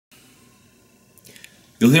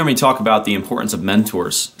you'll hear me talk about the importance of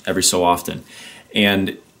mentors every so often.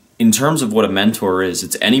 And in terms of what a mentor is,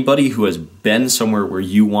 it's anybody who has been somewhere where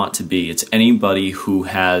you want to be. It's anybody who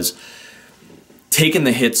has taken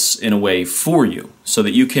the hits in a way for you so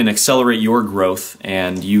that you can accelerate your growth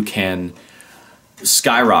and you can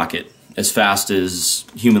skyrocket as fast as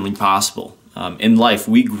humanly possible. In life,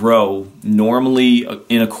 we grow normally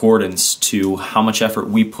in accordance to how much effort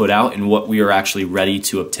we put out and what we are actually ready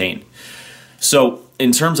to obtain. So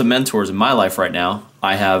in terms of mentors in my life right now,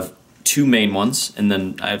 I have two main ones, and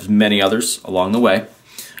then I have many others along the way.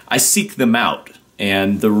 I seek them out,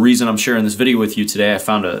 and the reason I'm sharing this video with you today, I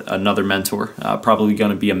found another mentor, probably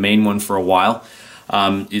going to be a main one for a while.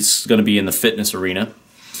 It's going to be in the fitness arena.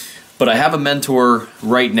 But I have a mentor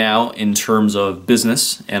right now in terms of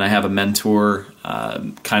business, and I have a mentor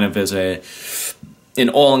kind of as an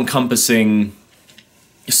all-encompassing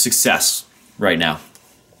success right now.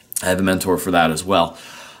 I have a mentor for that as well.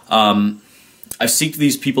 I've seeked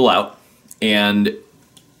these people out, and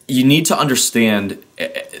you need to understand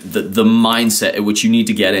the mindset at which you need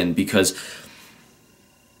to get in, because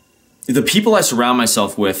the people I surround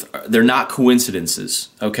myself with, they're not coincidences,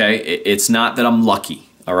 okay? It's not that I'm lucky,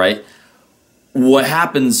 all right? What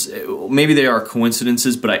happens, maybe they are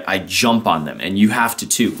coincidences, but I jump on them, and you have to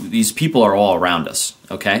too. These people are all around us,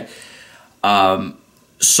 okay?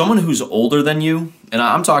 Someone who's older than you, and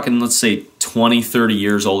I'm talking, let's say 20, 30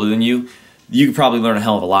 years older than you could probably learn a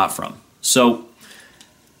hell of a lot from. So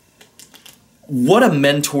what a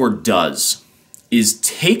mentor does is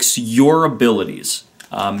takes your abilities.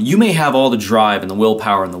 You may have all the drive and the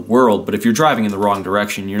willpower in the world, but if you're driving in the wrong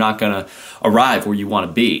direction, you're not going to arrive where you want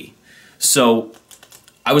to be. So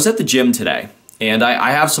I was at the gym today, and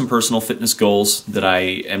I have some personal fitness goals that I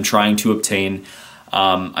am trying to obtain.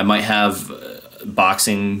 I might have a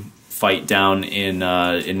boxing fight down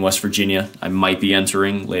in West Virginia. I might be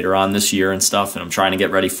entering later on this year and stuff, and I'm trying to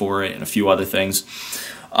get ready for it and a few other things.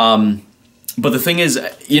 But the thing is,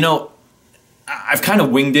 you know, I've kind of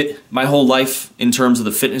winged it my whole life in terms of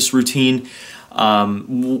the fitness routine.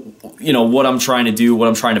 You know, what I'm trying to do, what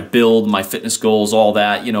I'm trying to build, my fitness goals, all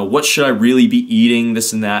that. You know, what should I really be eating,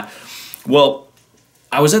 this and that. Well,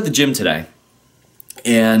 I was at the gym today,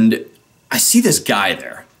 and I see this guy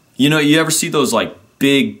there. You know, you ever see those like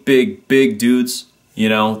big dudes? You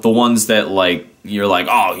know, the ones that like you're like,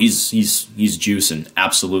 oh, he's juicing,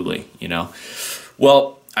 absolutely. You know,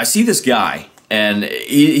 well, I see this guy, and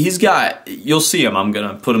he's got. You'll see him. I'm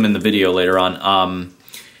gonna put him in the video later on.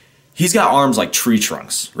 He's got arms like tree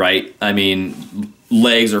trunks, right? I mean,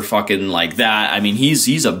 legs are fucking like that. I mean,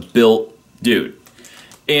 he's a built dude.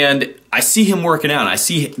 And I see him working out, and I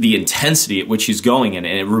see the intensity at which he's going in,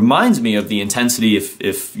 and it reminds me of the intensity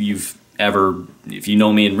if you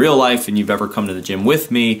know me in real life and you've ever come to the gym with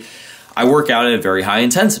me. I work out at a very high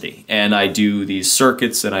intensity, and I do these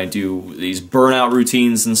circuits, and I do these burnout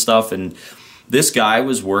routines and stuff, and this guy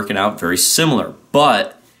was working out very similar,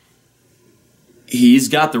 but he's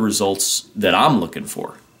got the results that I'm looking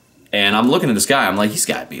for. And I'm looking at this guy, I'm like, he's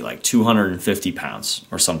got to be like 250 pounds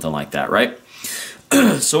or something like that, right?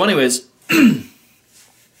 So anyways, I'm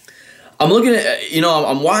looking at, you know,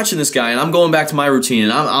 I'm watching this guy, and I'm going back to my routine,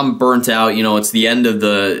 and I'm burnt out. You know, it's the end of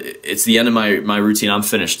my routine. I'm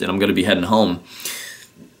finished, and I'm going to be heading home.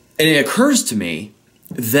 And it occurs to me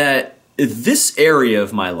that this area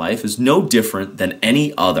of my life is no different than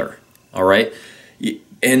any other, all right?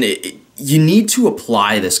 And you need to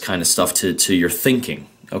apply this kind of stuff to your thinking,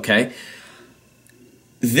 okay?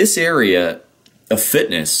 This area of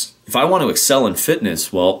fitness, if I want to excel in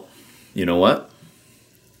fitness, well, you know what?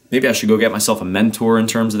 Maybe I should go get myself a mentor in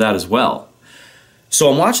terms of that as well.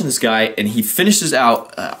 So I'm watching this guy, and he finishes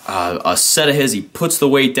out a set of his, he puts the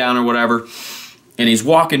weight down or whatever, and he's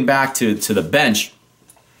walking back to the bench,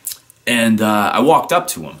 and I walked up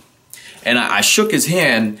to him, and I shook his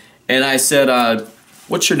hand, and I said,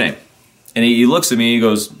 what's your name? And he looks at me, he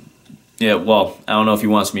goes, yeah, well, I don't know if he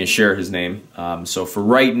wants me to share his name. So for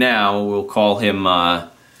right now, we'll call him, I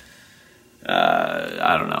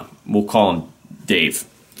don't know, we'll call him Dave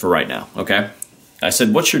for right now, okay? I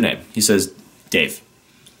said, what's your name? He says, Dave.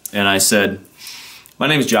 And I said, my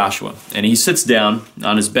name is Joshua. And he sits down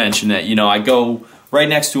on his bench, and you know, I go right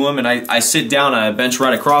next to him, and I sit down on a bench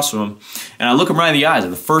right across from him, and I look him right in the eyes,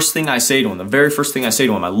 and the first thing I say to him, the very first thing I say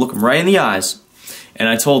to him, I look him right in the eyes, and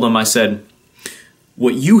I told him, I said,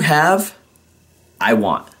 what you have, I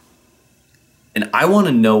want. And I want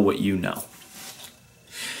to know what you know.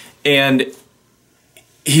 And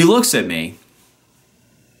he looks at me,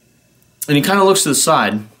 and he kind of looks to the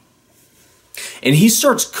side, and he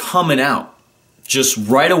starts coming out just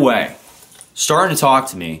right away, starting to talk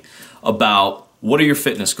to me about what are your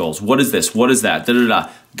fitness goals? What is this? What is that? Da, da, da.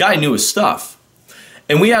 Guy knew his stuff.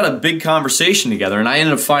 And we had a big conversation together, and I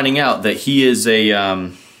ended up finding out that he is he's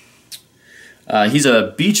a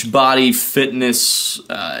Beachbody fitness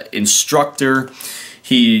instructor.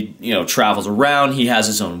 He, travels around. He has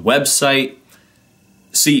his own website.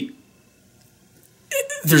 See,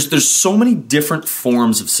 there's so many different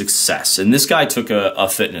forms of success, and this guy took a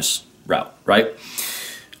fitness route, right?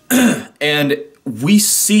 And we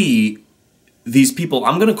see these people,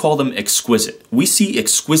 I'm going to call them exquisite. We see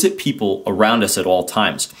exquisite people around us at all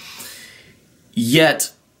times,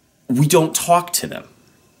 yet we don't talk to them.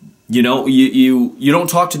 You don't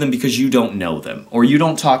talk to them because you don't know them, or you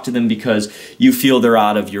don't talk to them because you feel they're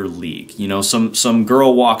out of your league. Some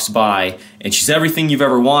girl walks by and she's everything you've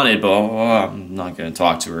ever wanted, but I'm not going to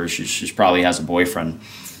talk to her. She probably has a boyfriend.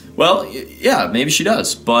 Well, yeah, maybe she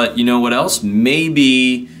does, but you know what else?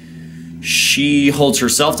 Maybe she holds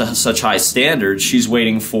herself to such high standards, she's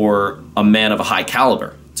waiting for a man of a high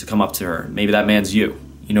caliber to come up to her. Maybe that man's you.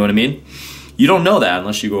 You know what I mean? You don't know that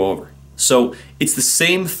unless you go over. So it's the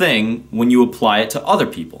same thing when you apply it to other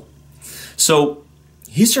people. So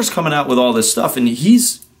he starts coming out with all this stuff, and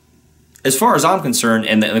he's, as far as I'm concerned,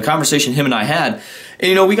 and the conversation him and I had,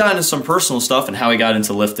 and we got into some personal stuff and how he got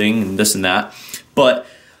into lifting and this and that, but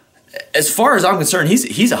as far as I'm concerned,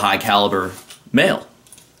 he's a high caliber male.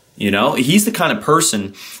 He's the kind of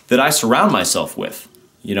person that I surround myself with,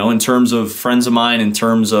 in terms of friends of mine, in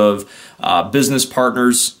terms of business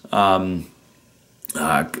partners,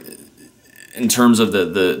 in terms of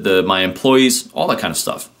my employees, all that kind of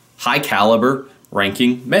stuff. High caliber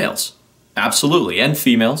ranking males, absolutely, and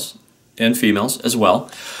females as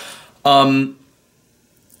well.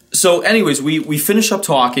 So anyways, we finish up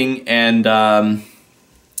talking, and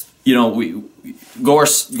we go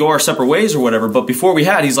our separate ways or whatever. But before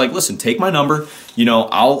he's like, listen, take my number.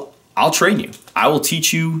 I'll train you. I will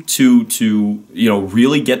teach you to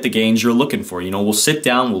really get the gains you're looking for. We'll sit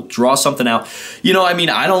down, we'll draw something out. He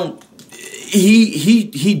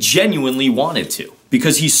genuinely wanted to,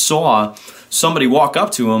 because he saw somebody walk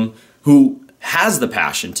up to him who has the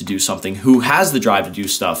passion to do something, who has the drive to do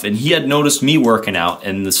stuff, and he had noticed me working out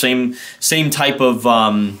and the same type of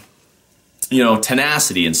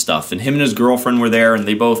tenacity and stuff. And him and his girlfriend were there, and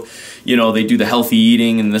they both, they do the healthy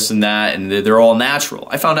eating and this and that, and they're all natural.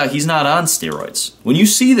 I found out he's not on steroids. When you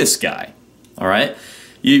see this guy, all right,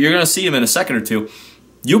 you're going to see him in a second or two,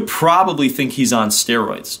 you'll probably think he's on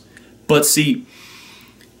steroids. But see,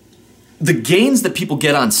 the gains that people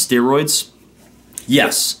get on steroids,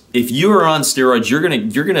 yes, if you are on steroids, you're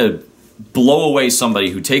gonna blow away somebody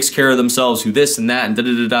who takes care of themselves, who this and that and da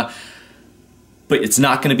da da da. But it's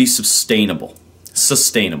not going to be sustainable.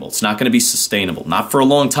 It's not going to be sustainable. Not for a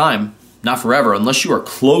long time, not forever, unless you are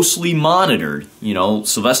closely monitored.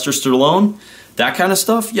 Sylvester Stallone, that kind of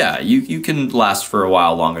stuff. Yeah, you can last for a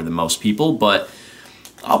while longer than most people, but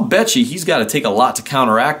I'll bet you he's got to take a lot to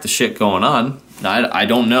counteract the shit going on. I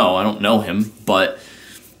don't know. I don't know him, but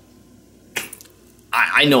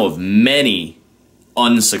I know of many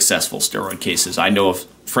unsuccessful steroid cases. I know of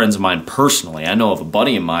friends of mine personally. I know of a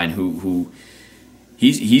buddy of mine who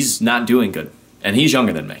he's not doing good, and he's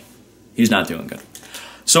younger than me. He's not doing good.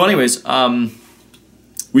 So anyways,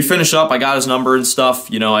 we finish up. I got his number and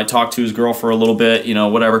stuff. I talked to his girl for a little bit,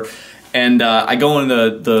 whatever. And I go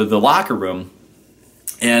into the locker room.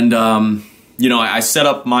 And, I set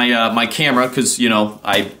up my camera because,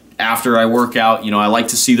 after I work out, I like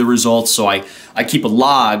to see the results. So I keep a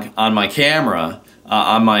log on my camera,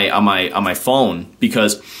 on my phone,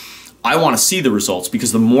 because I want to see the results.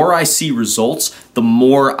 Because the more I see results, the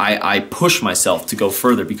more I push myself to go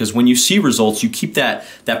further. Because when you see results, you keep that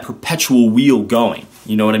perpetual wheel going.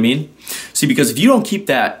 You know what I mean? See, because if you don't keep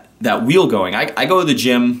that wheel going, I go to the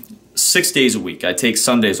gym 6 days a week. I take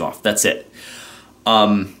Sundays off. That's it.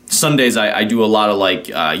 Sundays I do a lot of like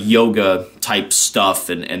yoga type stuff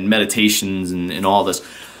and meditations and all this,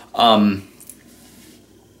 and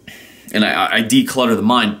I declutter the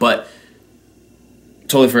mind. But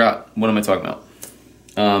totally forgot, what am I talking about?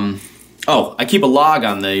 Oh, I keep a log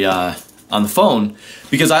on the phone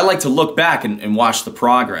because I like to look back and watch the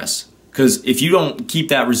progress. Because if you don't keep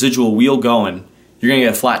that residual wheel going, you're gonna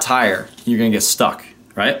get a flat tire. You're gonna get stuck,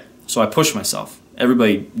 right? So I push myself.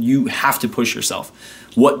 Everybody, you have to push yourself.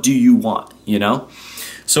 What do you want,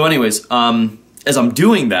 So anyways, as I'm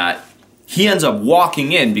doing that, he ends up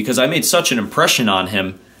walking in because I made such an impression on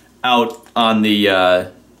him out on the,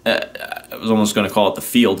 I was almost going to call it the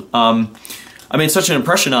field. I made such an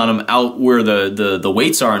impression on him out where the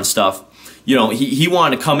weights are and stuff. you know, he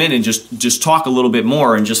wanted to come in and just talk a little bit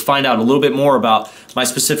more and just find out a little bit more about my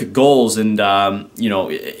specific goals and, you know,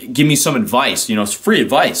 give me some advice. You know, it's free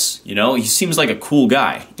advice. You know, he seems like a cool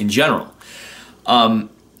guy in general.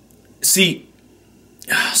 See,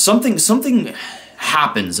 something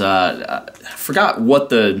happens. I forgot what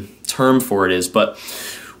the term for it is, but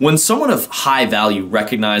when someone of high value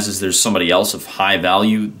recognizes there's somebody else of high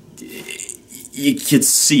value, you could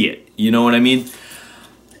see it. You know what I mean?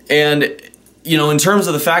 And, you know, in terms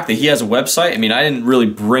of the fact that he has a website, I mean, I didn't really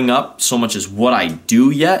bring up so much as what I do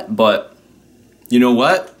yet, but you know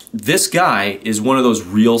what? This guy is one of those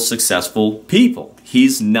real successful people.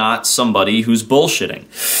 He's not somebody who's bullshitting.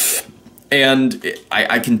 And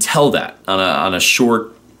I can tell that on a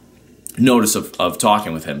short notice of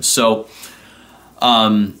talking with him. So,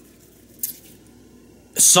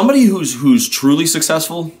 somebody who's truly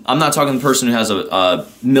successful, I'm not talking the person who has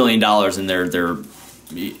 $1 million and they're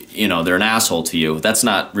you know, they're an asshole to you. That's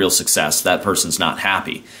not real success. That person's not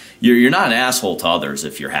happy. You're not an asshole to others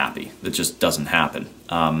if you're happy. That just doesn't happen.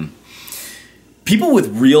 People with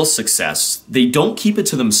real success, they don't keep it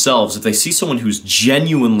to themselves if they see someone who's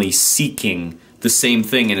genuinely seeking the same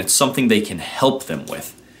thing and it's something they can help them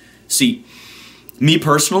with. See, me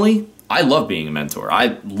personally, I love being a mentor.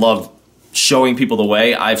 I love showing people the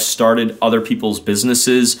way. I've started other people's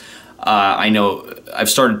businesses. I know I've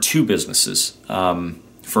started 2 businesses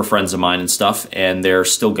for friends of mine and stuff, and they're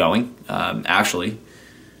still going. Actually,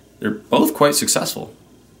 they're both quite successful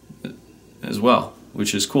as well,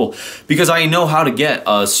 which is cool because I know how to get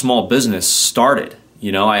a small business started.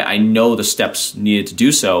 You know, I know the steps needed to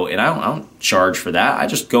do so, and I don't charge for that. I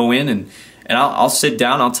just go in and I'll sit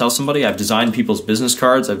down, I'll tell somebody, I've designed people's business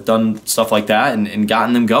cards, I've done stuff like that and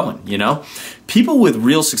gotten them going, you know? People with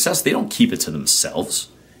real success, they don't keep it to themselves.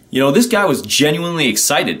 You know, this guy was genuinely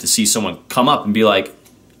excited to see someone come up and be like,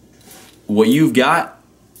 what you've got,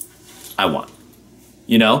 I want,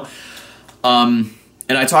 you know? And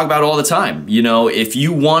I talk about it all the time. You know, if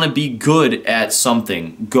you want to be good at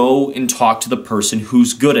something, go and talk to the person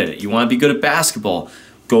who's good at it. You want to be good at basketball,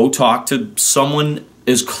 go talk to someone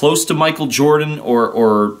as close to Michael Jordan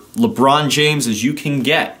or LeBron James as you can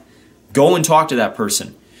get. Go and talk to that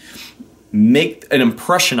person. Make an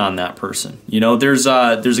impression on that person. You know, there's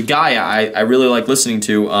a guy I really like listening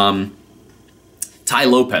to, Tai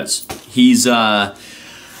Lopez. He's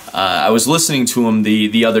I was listening to him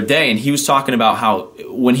the other day, and he was talking about how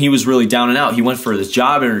when he was really down and out, he went for this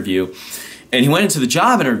job interview, and he went into the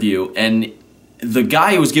job interview, and the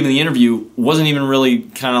guy who was giving the interview wasn't even really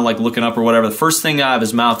kind of like looking up or whatever. The first thing out of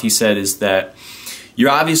his mouth he said is that you're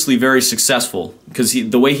obviously very successful, because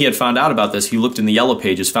the way he had found out about this, he looked in the Yellow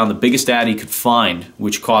Pages, found the biggest ad he could find,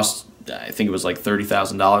 which cost, I think it was like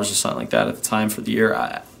 $30,000 or something like that at the time for the year,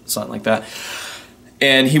 something like that.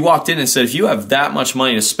 And he walked in and said, if you have that much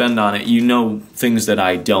money to spend on it, you know things that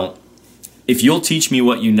I don't. If you'll teach me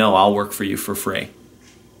what you know, I'll work for you for free.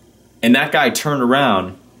 And that guy turned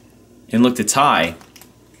around and looked at Tai,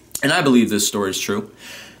 and I believe this story is true.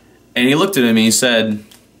 And he looked at him and he said,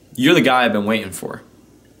 you're the guy I've been waiting for,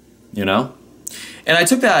 you know? And I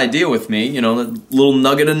took that idea with me, you know, the little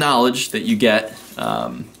nugget of knowledge that you get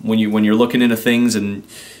when you're looking into things and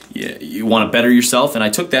you want to better yourself. And I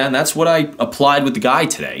took that, and that's what I applied with the guy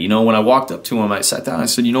today. You know, when I walked up to him, I sat down, I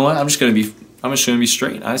said, you know what, I'm just gonna be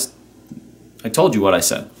straight. I told you what I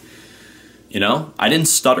said. You know, I didn't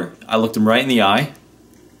stutter. I looked him right in the eye,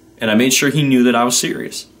 and I made sure he knew that I was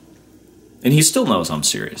serious. And he still knows I'm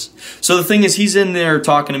serious. So the thing is, he's in there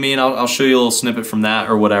talking to me, and I'll show you a little snippet from that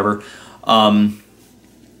or whatever.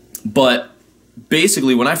 But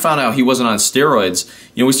basically, when I found out he wasn't on steroids,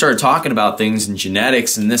 you know, we started talking about things and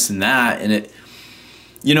genetics and this and that, and it,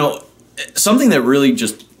 you know, something that really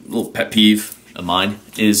just, a little pet peeve of mine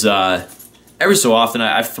is every so often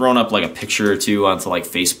I've thrown up like a picture or two onto like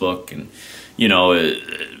Facebook, and you know,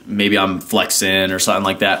 maybe I'm flexing or something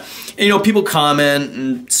like that. And, you know, people comment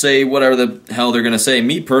and say whatever the hell they're gonna say.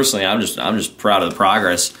 Me personally, I'm just proud of the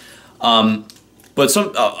progress. But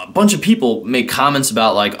a bunch of people make comments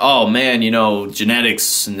about like, oh man, you know,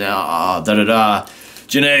 genetics and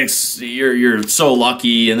genetics, you're so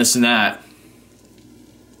lucky and this and that.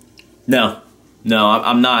 No,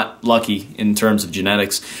 I'm not lucky in terms of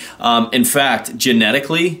genetics. In fact,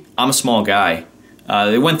 genetically, I'm a small guy.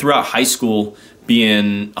 They went throughout high school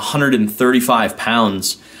being 135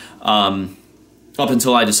 pounds up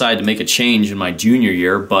until I decided to make a change in my junior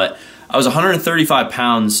year. But I was 135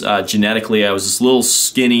 pounds genetically. I was this little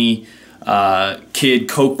skinny kid,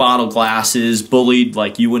 Coke bottle glasses, bullied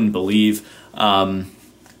like you wouldn't believe. Yeah,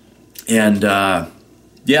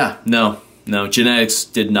 no, genetics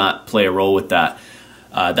did not play a role with that.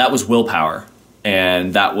 that was willpower,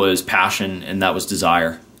 and that was passion, and that was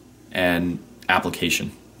desire, and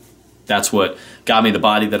application. That's what got me the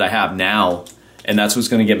body that I have now, and that's what's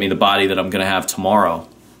going to get me the body that I'm going to have tomorrow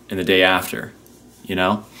and the day after, you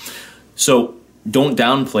know? So don't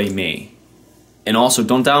downplay me, and also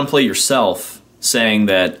don't downplay yourself saying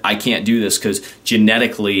that I can't do this because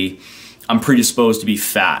genetically I'm predisposed to be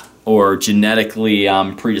fat, or genetically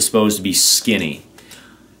I'm predisposed to be skinny.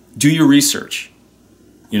 Do your research.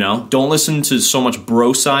 You know, don't listen to so much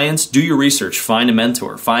bro science. Do your research. Find a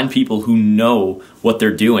mentor. Find people who know what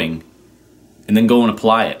they're doing, and then go and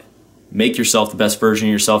apply it. Make yourself the best version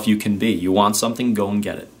of yourself you can be. You want something, go and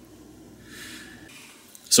get it.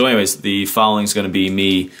 So anyways, the following is going to be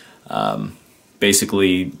me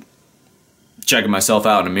basically checking myself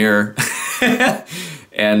out in a mirror.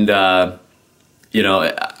 And, you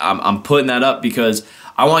know, I'm putting that up because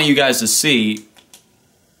I want you guys to see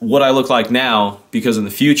what I look like now, because in the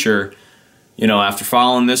future, you know, after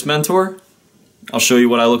following this mentor, I'll show you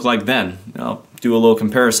what I look like then. I'll do a little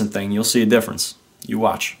comparison thing. You'll see a difference. You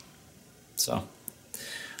watch. So,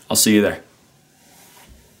 I'll see you there.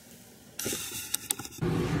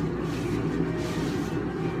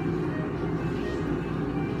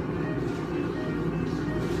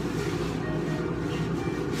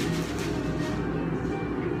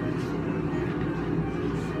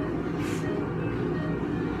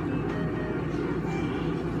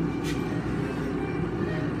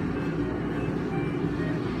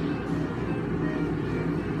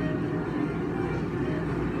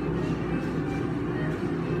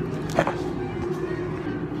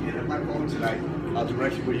 Tonight, I'll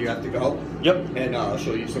direct you where you have to go. Yep. And I'll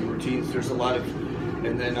show you some routines. There's a lot of,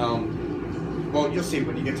 and then, well, you'll see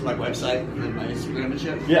when you get to my website and my Instagram and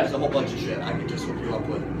shit. Yeah. There's a whole bunch of shit I can just hook you up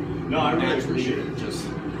with. No, I really Naturally, appreciate it. Just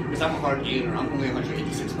because I'm a hard gainer. I'm only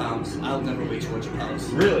 186 pounds. I'll never weigh 200 pounds.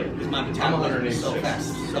 Really? Because my I'm metabolism is 186. so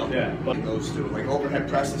fast. So Yeah. but those two, like overhead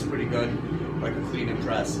press is pretty good, like a clean and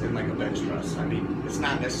press, and like a bench press. I mean, it's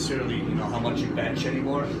not necessarily, you know, how much you bench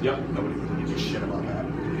anymore. Yep. Nobody really gives a shit about that.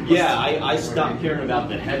 Yeah, I stopped caring about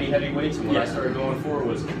the heavy weights, and what I started going for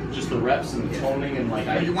was just the reps and the toning, and like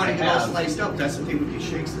You want to get all have. sliced up. That's the thing with these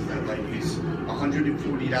shakes, is that like these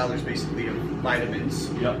 $140 basically of vitamins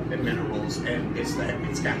Yep. and minerals, and it's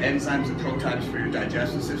got enzymes and protons for your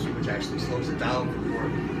digestive system, which actually slows it down for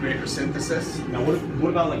greater synthesis. Now, what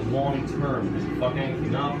about like long term? Does it fuck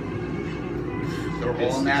anything up? They're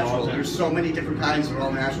It's all natural. all There's so many different kinds. They're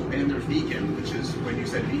all natural, and they're vegan, which is, when you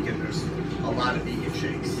said vegan, there's a lot of vegan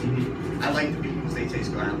shakes. Mm-hmm. I like the vegans; they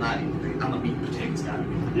taste good. I'm a meat and potatoes guy.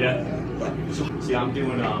 Yeah. But See, I'm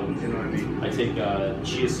doing you know what I mean? I take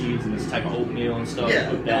chia seeds and this type of oatmeal and stuff.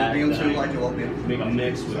 Yeah, With that, oatmeal then too, I like oatmeal. make a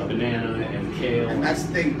mix with banana and kale. And that's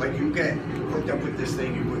the thing, like you get hooked up with this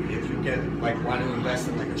thing, if you get, like, want to invest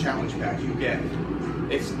in like a challenge pack, you get,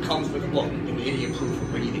 it comes with a book, an idiot proof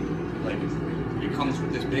of eating. Like, it comes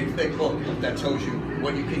with this big thick book that tells you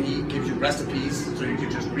what you can eat, gives you recipes, so you can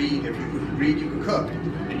just read. If you could read, you could cook.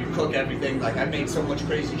 And you cook everything. Like, I made so much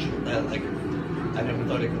crazy shit that, like, I never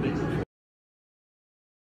thought it could be.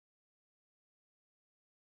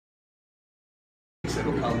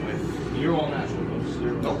 It'll come with, You're all natural, folks.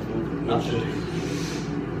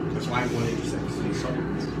 nothing. That's why I'm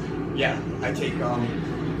 186. Yeah, I take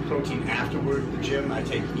protein afterward the gym. I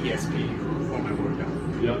take ESP before my workout.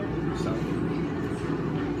 Yep. So,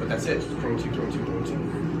 but that's it. Just protein.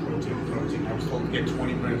 I was told to get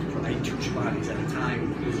 20 grams. I eat 2 Chobani's at a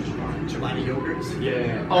time. Chobani yogurts.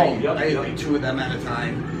 Yeah. I Oh, eat, yep. I eat like 2 of them at a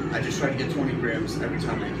time. I just try to get 20 grams every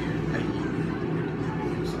time I eat.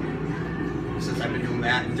 So, since I've been doing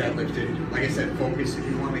that and deadlifted, like I said, focus. If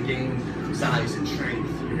you want to gain size and strength,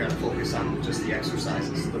 you got to focus on just the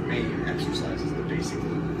exercises, the main exercises, the basic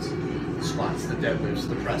movements, the squats, the deadlifts,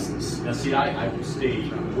 the presses. Now, see, I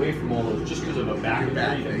stayed away from all those just because of a back injury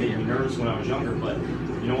that made me nervous when I was younger. But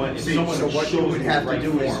you know what? If See, someone so what you shows would me have the to right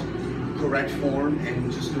do form, is correct form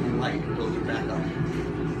and just doing light build your back up. You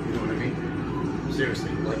know what I mean?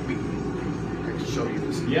 Seriously, like I can show you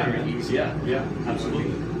this. yeah, very man. easy. Yeah, You know what I absolutely.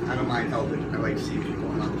 mean? I don't mind helping. I like to see people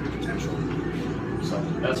unlock their potential. So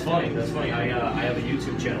That's funny. I have a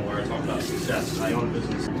YouTube channel where I talk about success. I own a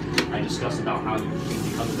business. I discuss about how you can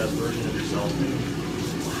become the best version of yourself, and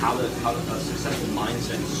how a successful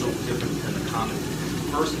mindset is so different than the common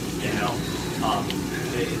person. You know,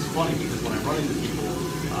 it's funny because when I run into people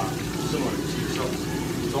similar to yourself,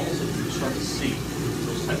 it's almost like you start to see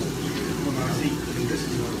those types of people. see, and this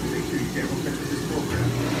is one of the things you get hooked up with this program.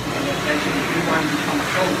 And eventually, if you want to become a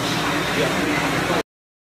coach, you have to become a coach.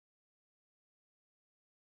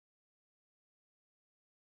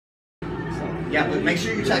 So, Yeah, but make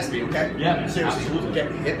sure you text me, okay? Yeah, man, Seriously, absolutely.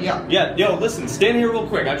 hit me up. Yeah, yo, listen, stand here real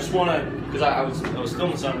quick. I just want to, because I was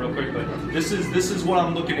filming something real quick, but this is what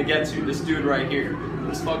I'm looking to get to. This dude right here,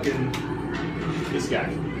 this guy.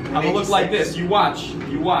 I'm gonna look like this. You watch.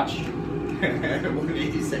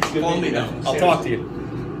 186. Call me though. I'll talk to you.